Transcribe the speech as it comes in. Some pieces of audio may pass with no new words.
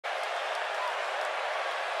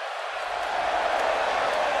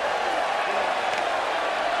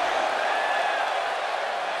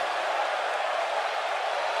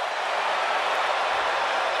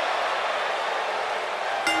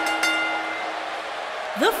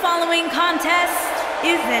The following contest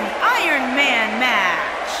is an Iron Man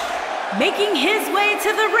match. Making his way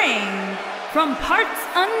to the ring from parts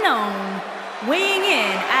unknown, weighing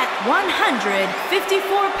in at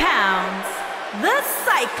 154 pounds, the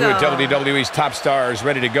Psycho. Two of WWE's top stars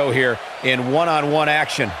ready to go here in one-on-one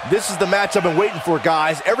action. This is the match I've been waiting for,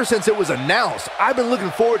 guys. Ever since it was announced, I've been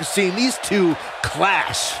looking forward to seeing these two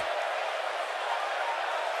clash.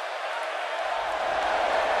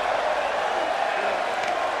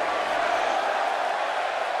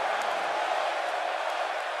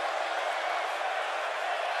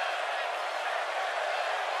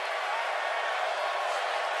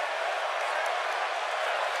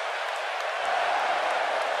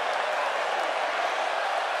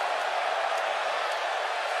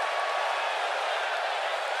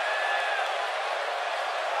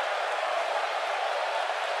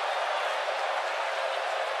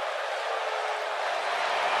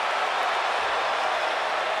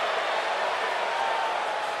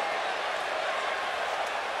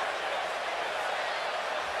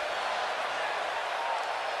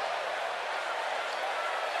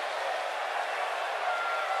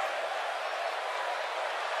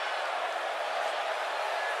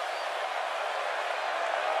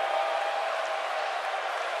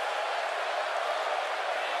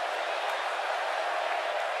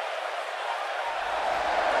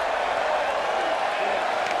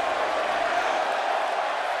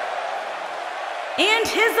 And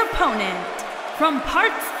his opponent, from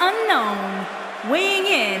parts unknown, weighing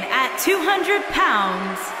in at 200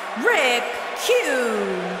 pounds,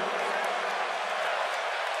 Riku.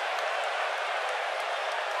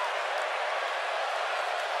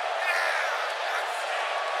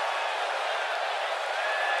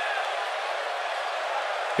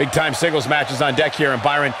 Big-time singles matches on deck here, and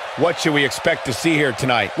Byron, what should we expect to see here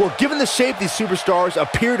tonight? Well, given the shape these superstars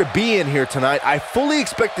appear to be in here tonight, I fully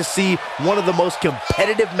expect to see one of the most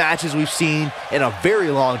competitive matches we've seen in a very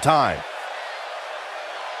long time.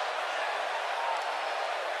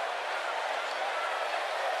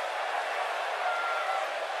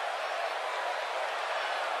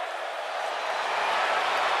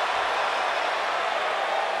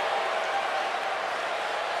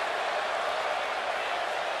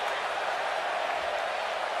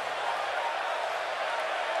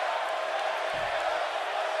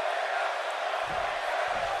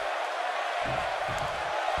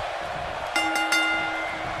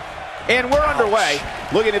 And we're underway.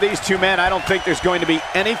 Looking at these two men, I don't think there's going to be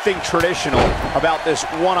anything traditional about this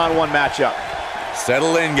one-on-one matchup.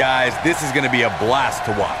 Settle in, guys. This is going to be a blast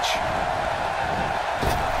to watch.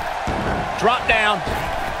 Drop down.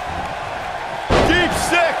 Deep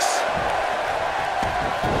six.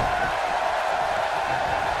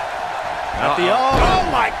 At the oh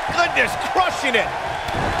my goodness, crushing it.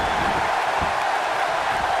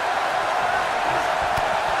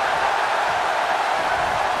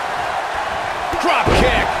 Drop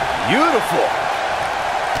kick. Beautiful.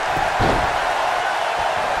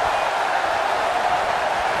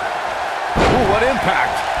 Ooh, what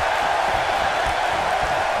impact.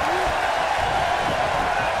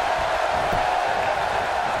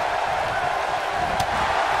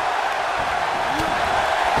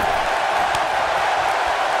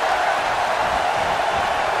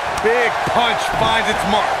 Big punch finds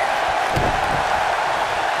its mark.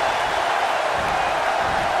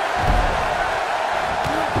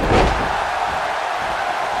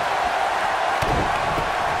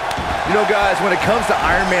 You know, guys, when it comes to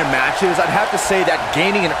Iron Man matches, I'd have to say that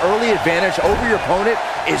gaining an early advantage over your opponent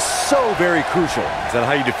is so very crucial. Is that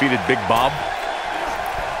how you defeated Big Bob?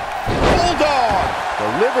 Bulldog!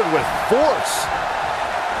 Delivered with force.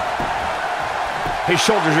 His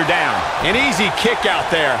shoulders are down. An easy kick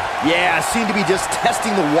out there. Yeah, seemed to be just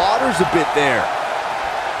testing the waters a bit there.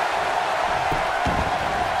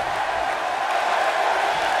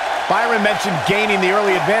 Byron mentioned gaining the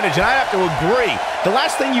early advantage, and I have to agree. The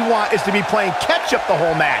last thing you want is to be playing catch-up the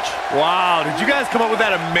whole match. Wow, did you guys come up with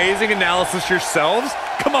that amazing analysis yourselves?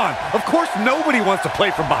 Come on, of course nobody wants to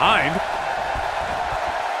play from behind.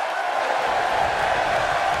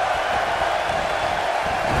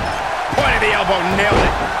 Point of the elbow, nailed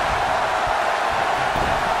it.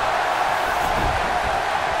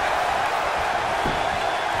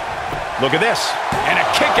 Look at this. And a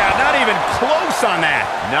kick out, not even close on that.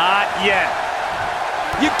 Not yet.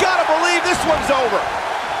 You gotta believe this one's over.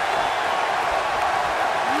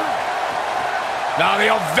 Now the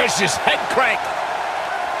old vicious head crank.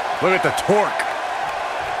 Look at the torque.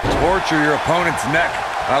 Torture your opponent's neck.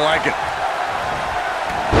 I like it.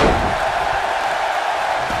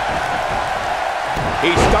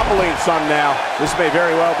 He's stumbling some now. This may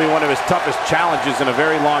very well be one of his toughest challenges in a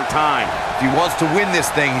very long time. If he wants to win this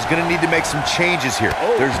thing, he's going to need to make some changes here.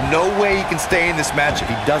 There's no way he can stay in this match if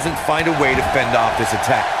he doesn't find a way to fend off this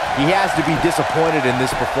attack. He has to be disappointed in this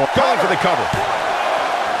performance. Going for the cover.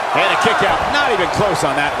 And a kick out. Not even close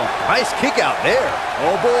on that one. Nice kick out there.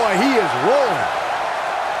 Oh boy, he is rolling.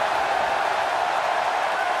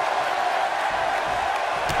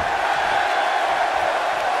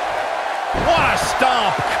 What a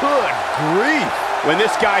stomp. Good grief. When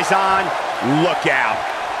this guy's on, look out.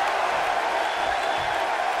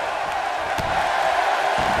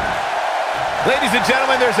 Ladies and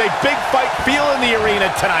gentlemen, there's a big fight feel in the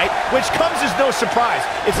arena tonight, which comes as no surprise.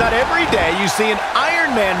 It's not every day you see an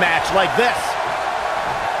Iron Man match like this.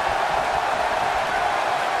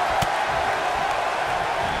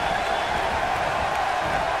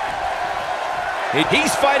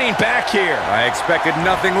 He's fighting back here. I expected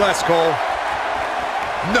nothing less, Cole.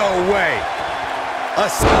 No way. A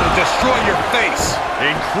son to destroy your face.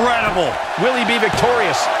 Incredible. Will he be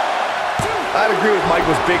victorious? I'd agree with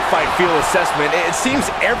Michael's big fight feel assessment. It seems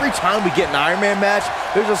every time we get an Iron Man match,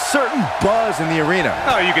 there's a certain buzz in the arena.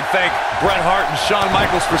 Oh, you can thank Bret Hart and Shawn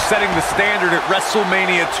Michaels for setting the standard at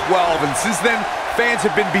WrestleMania 12. And since then, fans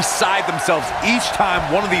have been beside themselves each time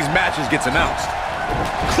one of these matches gets announced.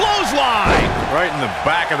 Clothesline! Right in the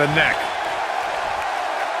back of the neck.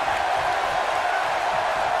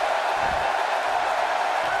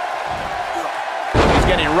 He's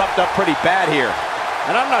getting roughed up pretty bad here.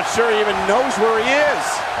 And I'm not sure he even knows where he is.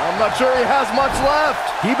 I'm not sure he has much left.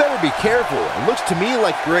 He better be careful. It looks to me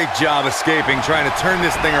like... Great job escaping, trying to turn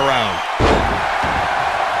this thing around.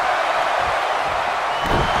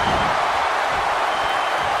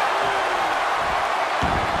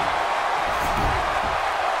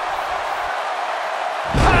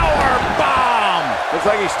 Power bomb! Looks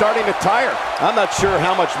like he's starting to tire. I'm not sure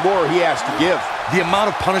how much more he has to give. The amount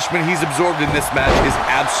of punishment he's absorbed in this match is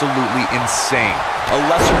absolutely insane. A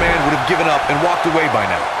lesser man would have given up and walked away by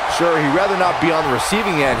now. Sure, he'd rather not be on the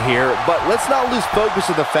receiving end here, but let's not lose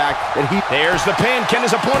focus of the fact that he... There's the pin. Can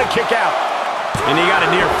his opponent kick out? And he got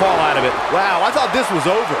a near fall out of it. Wow, I thought this was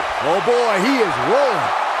over. Oh boy, he is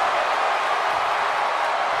rolling.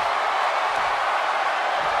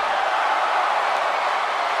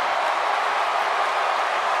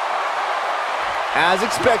 As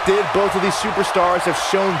expected, both of these superstars have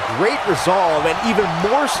shown great resolve and even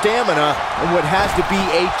more stamina in what has to be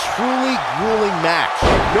a truly grueling match.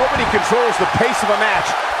 Nobody controls the pace of a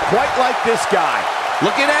match quite like this guy.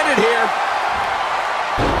 Looking at it here.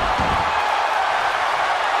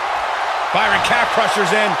 Byron calf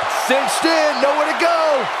crushers in. Cinched in, nowhere to go.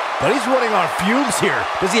 But he's running on fumes here.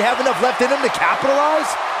 Does he have enough left in him to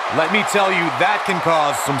capitalize? Let me tell you, that can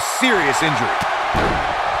cause some serious injury.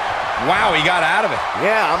 Wow, he got out of it.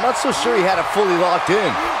 Yeah, I'm not so sure he had it fully locked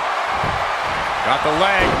in. Got the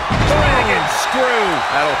leg. Bang and screw.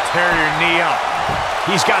 That'll tear your knee up.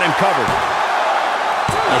 He's got him covered.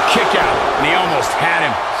 A kick out, and he almost had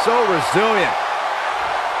him. So resilient.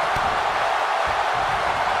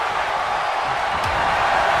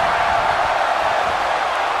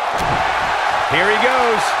 Here he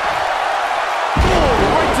goes. Oh,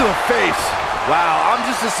 right to the face. Wow, I'm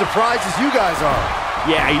just as surprised as you guys are.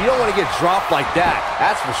 Yeah, you don't want to get dropped like that,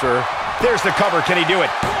 that's for sure. There's the cover. Can he do it?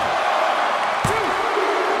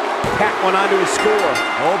 Pat one onto his score.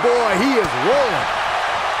 Oh boy, he is rolling.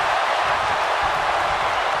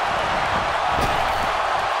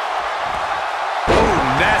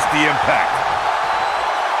 Oh, nasty impact.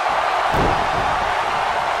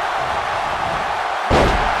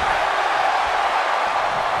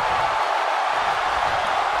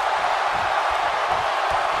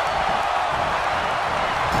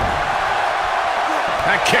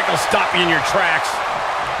 That kick will stop you in your tracks.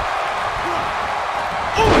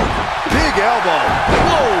 Ooh, big elbow.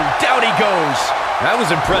 Whoa, down he goes. That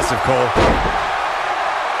was impressive, Cole.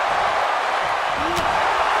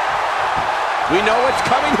 We know what's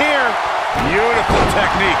coming here. Beautiful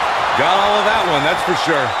technique. Got all of that one, that's for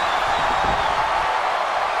sure.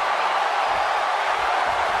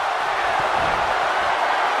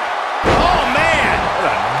 Oh, man.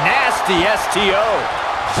 What a nasty STO.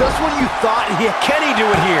 Just when you thought Can he do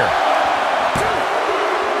it here?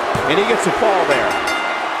 And he gets a fall there.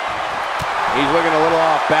 He's looking a little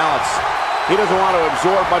off balance. He doesn't want to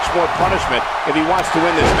absorb much more punishment if he wants to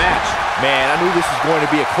win this match. Man, I knew this was going to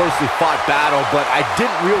be a closely fought battle, but I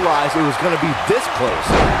didn't realize it was going to be this close.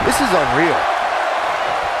 This is unreal.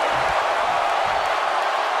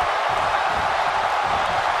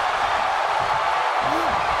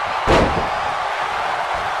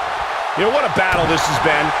 You know, what a battle this has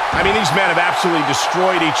been. I mean, these men have absolutely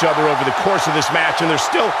destroyed each other over the course of this match, and there's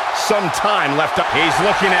still some time left. He's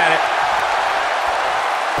looking at it.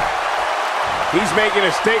 He's making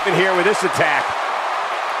a statement here with this attack.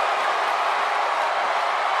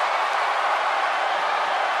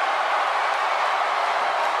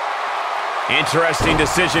 Interesting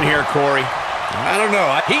decision here, Corey. I don't know.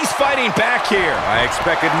 He's fighting back here. I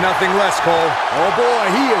expected nothing less, Cole. Oh boy,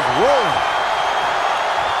 he is rolling.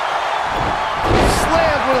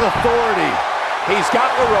 Slammed with authority. He's got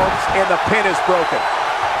the ropes, and the pin is broken.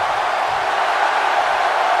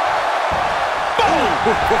 Boom!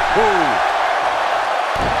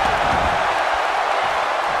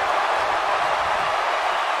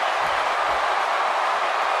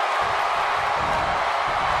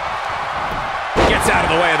 Gets out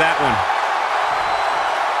of the way of that one.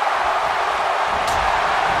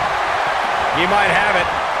 He might have it.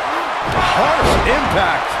 Harsh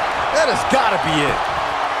impact. That has got to be it.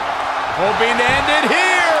 Hoping to end it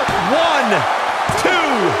here. 1, 2.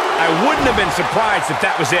 I wouldn't have been surprised if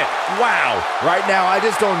that was it. Wow. Right now, I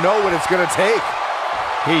just don't know what it's going to take.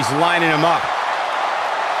 He's lining him up.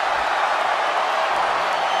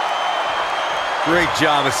 Great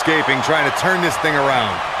job escaping, trying to turn this thing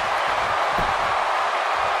around.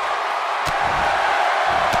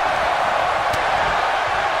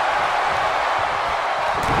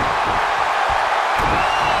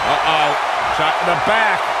 Shot to the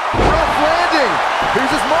back. Rough landing.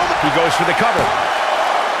 Here's his moment. He goes for the cover.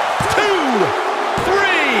 2, 3.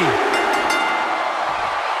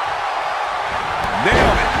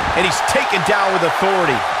 Nailed it. And he's taken down with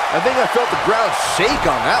authority. I think I felt the ground shake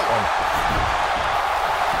on that one.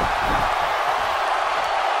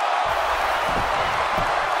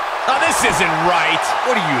 Oh, this isn't right.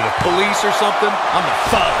 What are you, the police or something? I'm the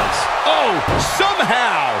Fuzz. Oh,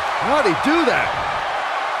 somehow. How'd he do that?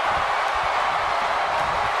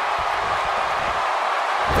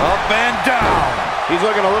 Up and down. He's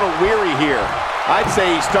looking a little weary here. I'd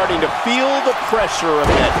say he's starting to feel the pressure a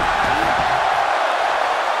bit.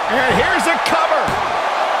 And here's a cover.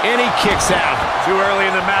 And he kicks out. Too early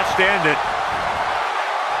in the match to end it.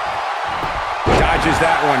 Dodges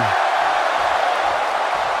that one.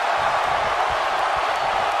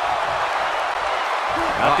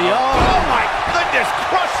 Got the oh my goodness,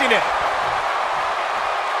 crushing it.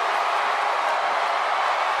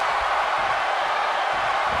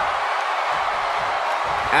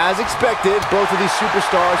 As expected, both of these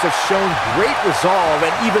superstars have shown great resolve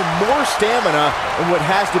and even more stamina in what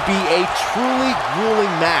has to be a truly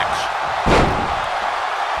grueling match.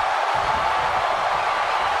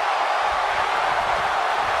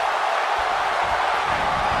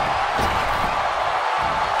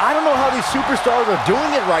 I don't know how these superstars are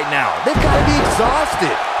doing it right now. They've got to be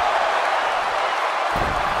exhausted.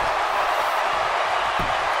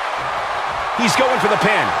 He's going for the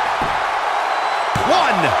pin. 1.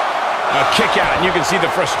 A kick out, and you can see the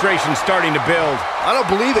frustration starting to build. I don't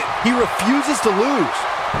believe it. He refuses to lose.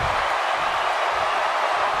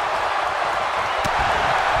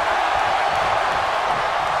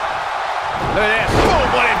 Look at this. Boom,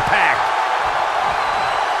 what impact.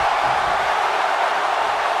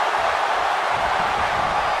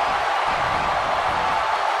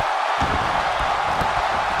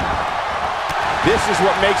 This is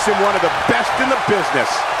what makes him one of the best in the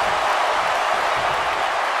business.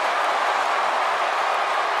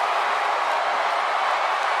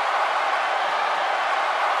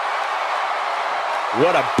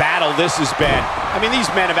 What a battle this has been. I mean, these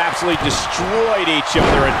men have absolutely destroyed each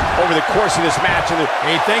other over the course of this match. And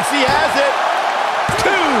he thinks he has it. 2.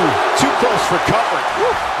 Too close for comfort.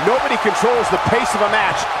 Nobody controls the pace of a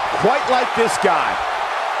match quite like this guy.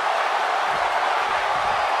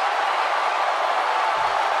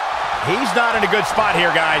 He's not in a good spot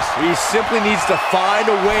here, guys. He simply needs to find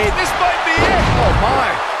a way. This might be it. Oh, my.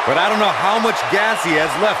 But I don't know how much gas he has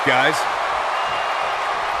left, guys.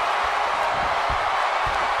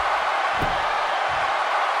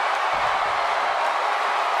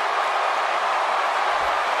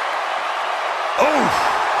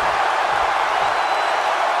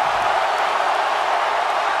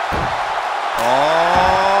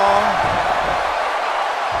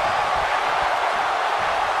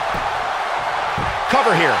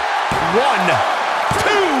 Cover here. 1, 2.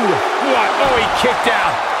 What? Oh, he kicked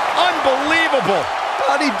out. Unbelievable.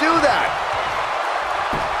 How'd he do that?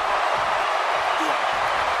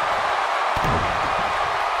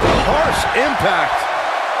 Harsh impact.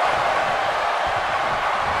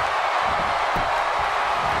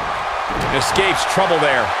 Escapes trouble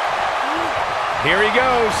there. Here he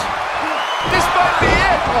goes. This might be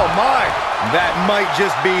it. Oh, my. That might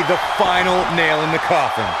just be the final nail in the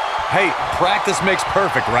coffin. Hey, practice makes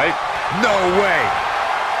perfect, right? No way.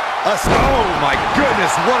 Oh my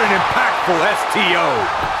goodness, what an impactful STO.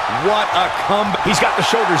 What a comeback. He's got the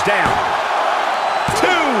shoulders down. 2,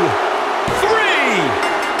 3.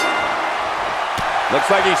 Looks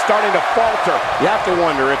like he's starting to falter. You have to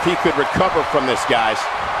wonder if he could recover from this, guys.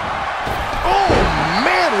 Oh,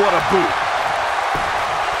 man, what a boot.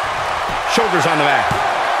 Shoulders on the mat.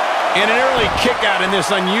 And an early kick out in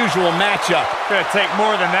this unusual matchup. Gonna take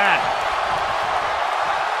more than that.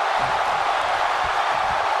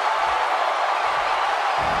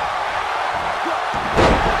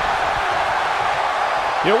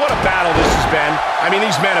 You know, what a battle this has been. I mean,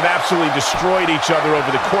 these men have absolutely destroyed each other over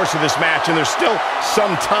the course of this match, and there's still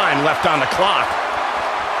some time left on the clock.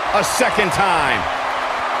 A second time.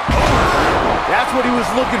 That's what he was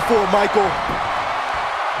looking for, Michael.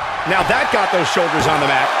 Now that got those shoulders on the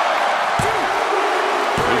mat.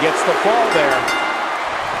 He gets the fall there.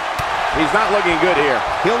 He's not looking good here.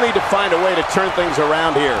 He'll need to find a way to turn things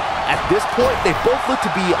around here. At this point, they both look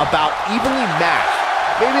to be about evenly matched.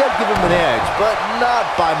 Maybe I'd give him an edge, but not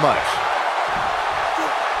by much.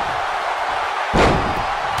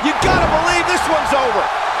 You gotta believe this one's over.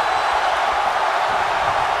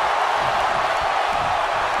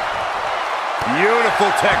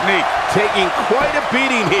 Beautiful technique. Taking quite a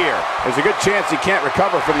beating here. There's a good chance he can't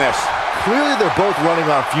recover from this. Clearly, they're both running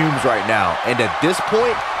on fumes right now, and at this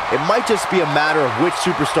point, it might just be a matter of which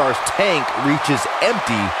superstar's tank reaches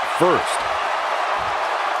empty first.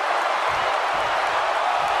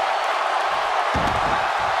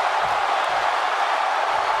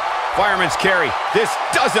 Fireman's carry. This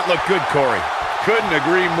doesn't look good, Corey. Couldn't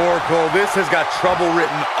agree more, Cole. This has got trouble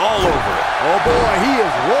written all over it. Oh boy, he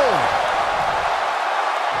is rolling.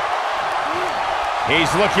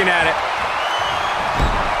 He's looking at it.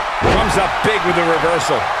 Comes up big with the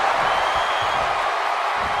reversal.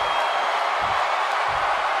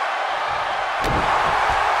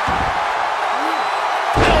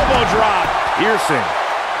 Elbow drop. Piercing.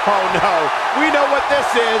 Oh no, we know what this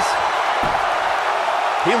is.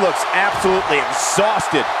 He looks absolutely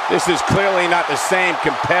exhausted. This is clearly not the same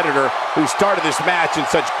competitor who started this match in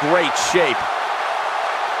such great shape.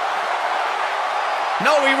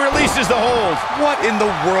 No, he releases the hold. What in the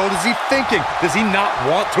world is he thinking? Does he not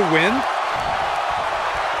want to win?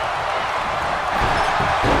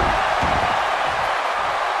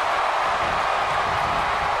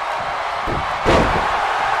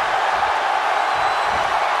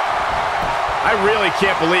 I really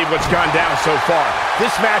can't believe what's gone down so far.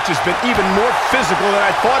 This match has been even more physical than I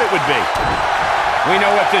thought it would be. We know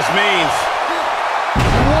what this means.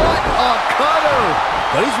 What a cutter!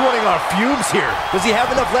 But he's running on fumes here. Does he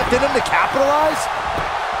have enough left in him to capitalize?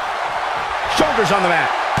 Shoulders on the mat.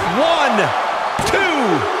 1, 2.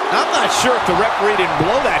 I'm not sure if the referee didn't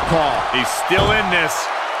blow that call. He's still in this.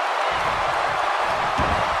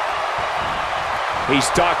 He's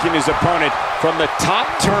stalking his opponent from the top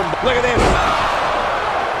turn. Look at this.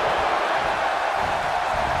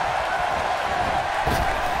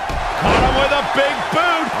 Caught him with a big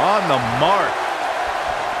boot. On the mark.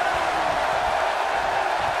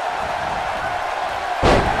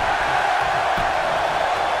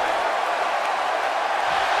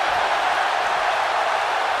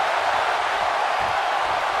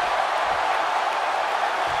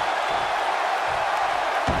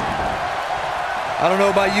 I don't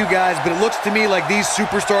know about you guys, but it looks to me like these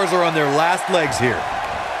superstars are on their last legs here.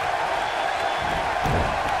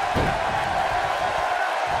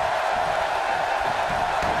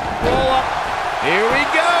 Roll up. Here we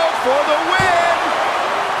go for the win.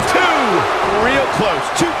 2. Real close.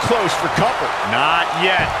 Too close for comfort. Not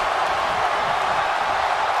yet.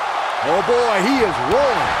 Oh boy, he is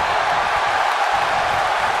rolling.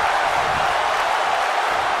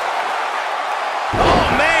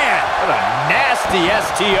 Nasty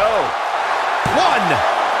STO. 1,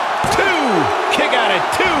 2. Kick out at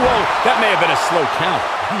 2. Oh, that may have been a slow count.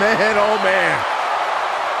 Man, oh man.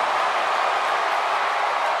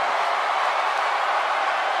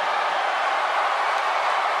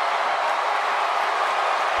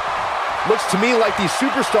 Looks to me like these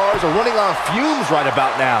superstars are running on fumes right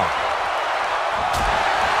about now.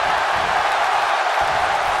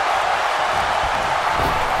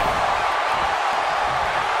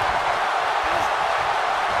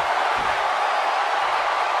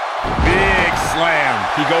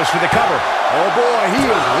 He goes for the cover. Oh boy, he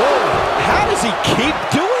is rolling. How does he keep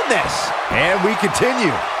doing this? And we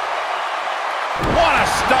continue. What a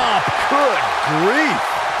stomp. Good grief.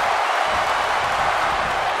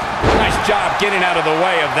 Nice job getting out of the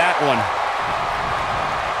way of that one.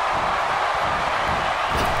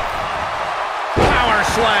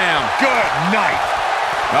 Hammer slam. Good night.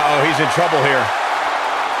 Uh-oh, he's in trouble here.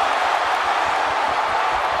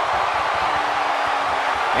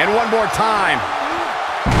 And one more time.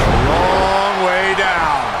 A long way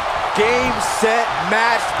down. Game, set,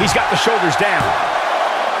 match. He's got the shoulders down.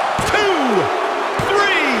 2, 3.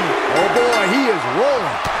 Oh boy, he is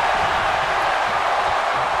rolling.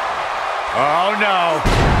 Oh, no.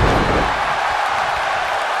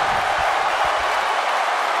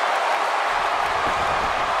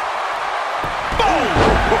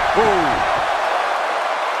 Boom!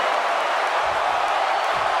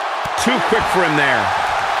 Too quick for him there.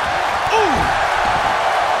 Ooh!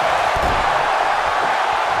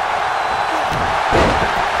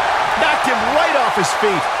 Knocked him right off his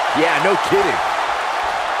feet. Yeah, no kidding.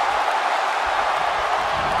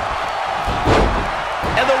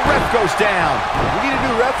 And the ref goes down. We need a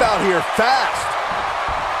new ref out here fast.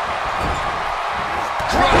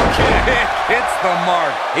 Drop kick hits the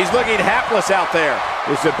mark. He's looking hapless out there.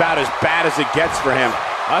 This is about as bad as it gets for him.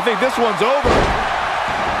 I think this one's over.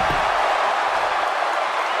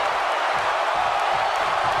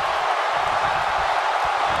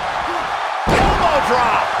 Elbow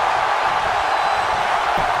drop.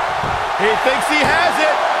 He thinks he has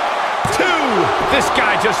it. 2. This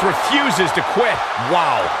guy just refuses to quit.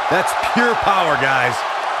 Wow, that's pure power, guys.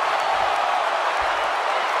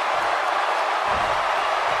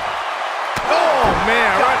 Oh,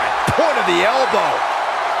 man, right at the point of the elbow.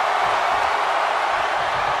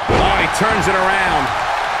 Oh, he turns it around.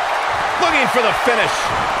 Looking for the finish.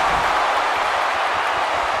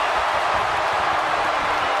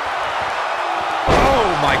 Oh,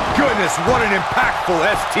 my goodness, what an impactful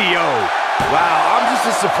STO. Wow, I'm just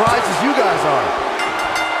as surprised as you guys are.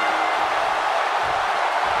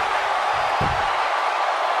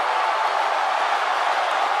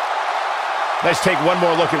 Let's take one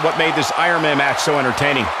more look at what made this Iron Man match so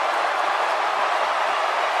entertaining.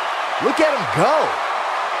 Look at him go.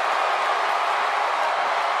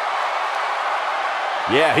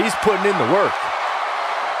 Yeah, he's putting in the work.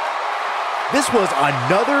 This was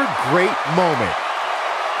another great moment.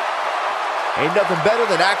 Ain't nothing better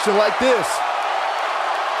than action like this.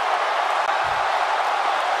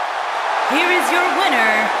 Here is your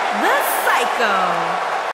winner, the Psycho.